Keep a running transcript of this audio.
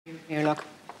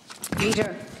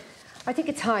Leader, I think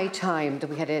it's high time that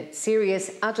we had a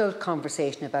serious adult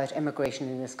conversation about immigration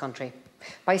in this country.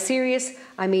 By serious,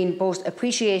 I mean both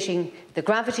appreciating the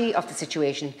gravity of the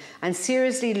situation and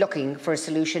seriously looking for a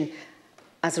solution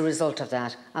as a result of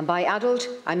that. And by adult,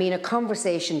 I mean a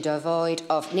conversation devoid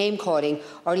of name-calling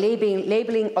or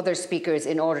labelling other speakers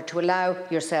in order to allow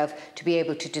yourself to be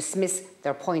able to dismiss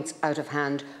their points out of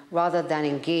hand rather than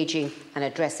engaging and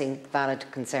addressing valid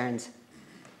concerns.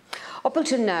 Up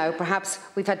until now, perhaps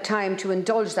we've had time to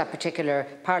indulge that particular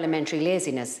parliamentary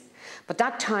laziness, but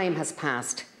that time has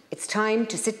passed. It's time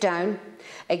to sit down,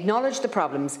 acknowledge the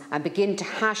problems and begin to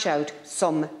hash out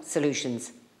some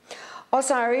solutions. Us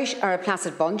Irish are a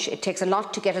placid bunch. It takes a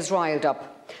lot to get us riled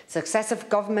up. Successive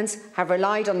governments have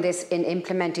relied on this in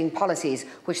implementing policies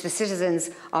which the citizens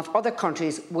of other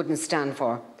countries wouldn't stand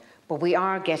for. But we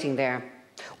are getting there.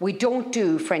 We don't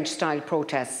do French-style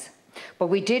protests. But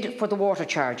we did for the water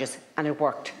charges, and it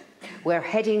worked. We're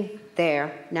heading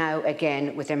there now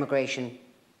again with immigration.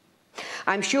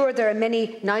 I'm sure there are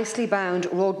many nicely bound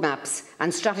roadmaps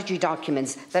and strategy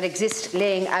documents that exist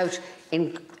laying out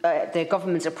in the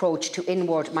government's approach to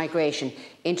inward migration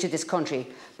into this country.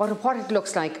 But what it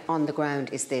looks like on the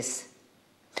ground is this.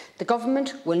 The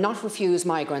government will not refuse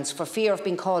migrants for fear of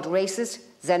being called racist,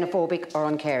 xenophobic or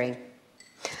uncaring.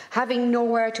 Having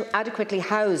nowhere to adequately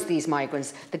house these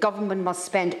migrants, the government must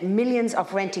spend millions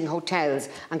of renting hotels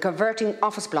and converting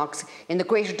office blocks in the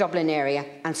Greater Dublin area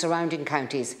and surrounding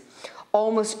counties,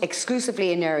 almost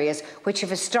exclusively in areas which have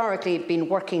historically been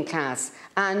working class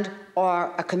and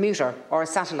or a commuter or a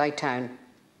satellite town.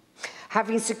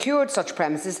 Having secured such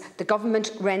premises, the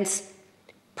government rents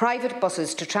private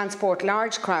buses to transport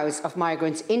large crowds of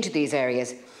migrants into these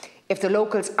areas. If the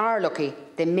locals are lucky,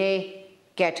 they may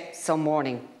get some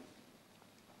warning.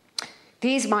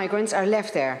 These migrants are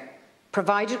left there,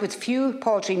 provided with few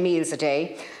paltry meals a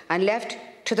day and left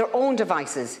to their own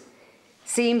devices.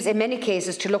 Seems in many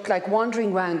cases to look like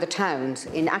wandering round the towns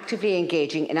in actively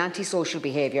engaging in antisocial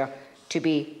behaviour,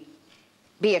 be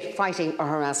it fighting or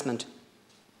harassment.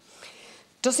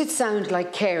 Does it sound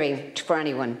like caring for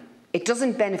anyone? It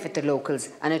doesn't benefit the locals,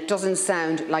 and it doesn't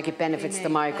sound like it benefits the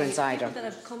migrants either. People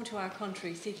that have come to our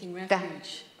country seeking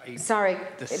refuge. Sorry,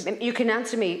 you can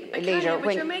answer me, Leader.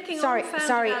 But you're making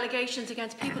unfounded allegations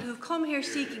against people who've come here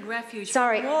seeking refuge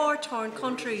from war-torn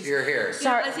countries.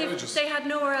 As if they had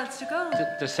nowhere else to go.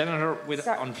 The Senator,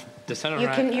 the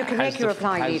Senator, you can make your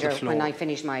reply, Leader, when I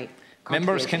finish my.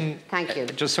 Members can. Thank you.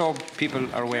 Just so people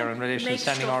are aware in relation to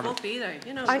standing order.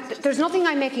 There's nothing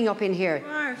I'm making up in here.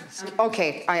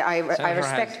 Okay, I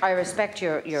respect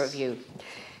your view.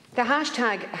 The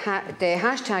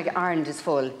hashtag Ireland is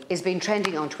full is being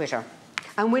trending on Twitter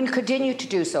and will continue to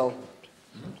do so.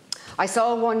 I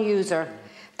saw one user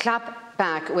clap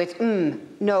back with,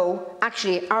 no,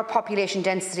 actually our population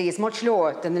density is much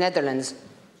lower than the Netherlands,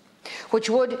 which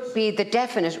would be the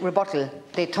definite rebuttal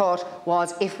they thought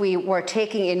was if we were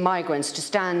taking in migrants to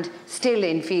stand still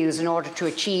in fields in order to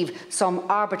achieve some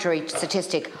arbitrary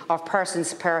statistic of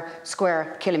persons per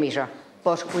square kilometre.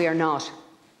 But we are not.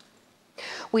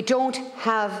 We don't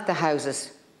have the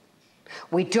houses.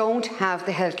 We don't have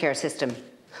the healthcare system,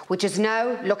 which is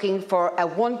now looking for a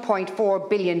 1.4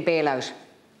 billion bailout.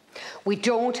 We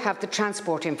don't have the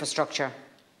transport infrastructure.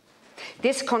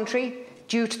 This country,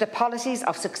 due to the policies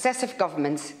of successive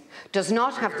governments, does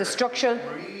not have the structural...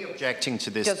 Objecting to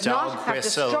this dog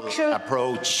whistle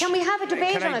approach. Can we have a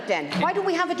debate on it then? Why don't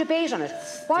we have a debate on it?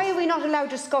 Why are we not allowed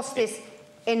to discuss this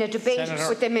in a debate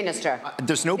with the Minister?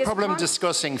 There's no problem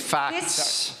discussing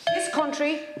facts. This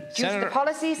country, due to the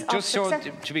policies of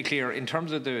to be clear, in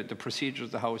terms of the procedure of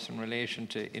the House in relation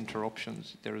to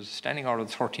interruptions, there is Standing Order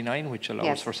 39 which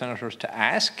allows for senators to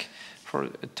ask for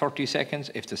 30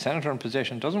 seconds. If the senator in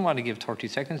possession doesn't want to give 30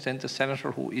 seconds, then the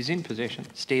senator who is in possession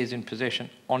stays in possession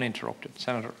uninterrupted.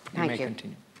 Senator, you may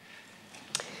continue.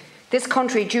 This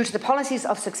country, due to the policies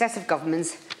of successive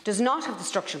governments, does not have the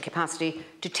structural capacity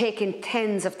to take in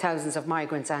tens of thousands of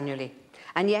migrants annually,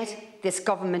 and yet this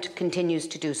government continues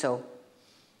to do so.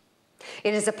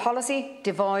 It is a policy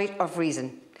devoid of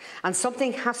reason, and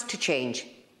something has to change.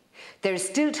 There is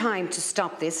still time to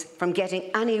stop this from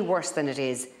getting any worse than it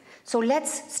is, so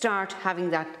let's start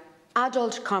having that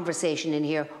adult conversation in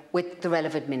here with the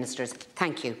relevant ministers.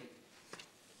 Thank you.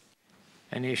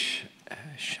 Anish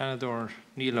Shanador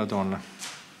Neil O'Donnell.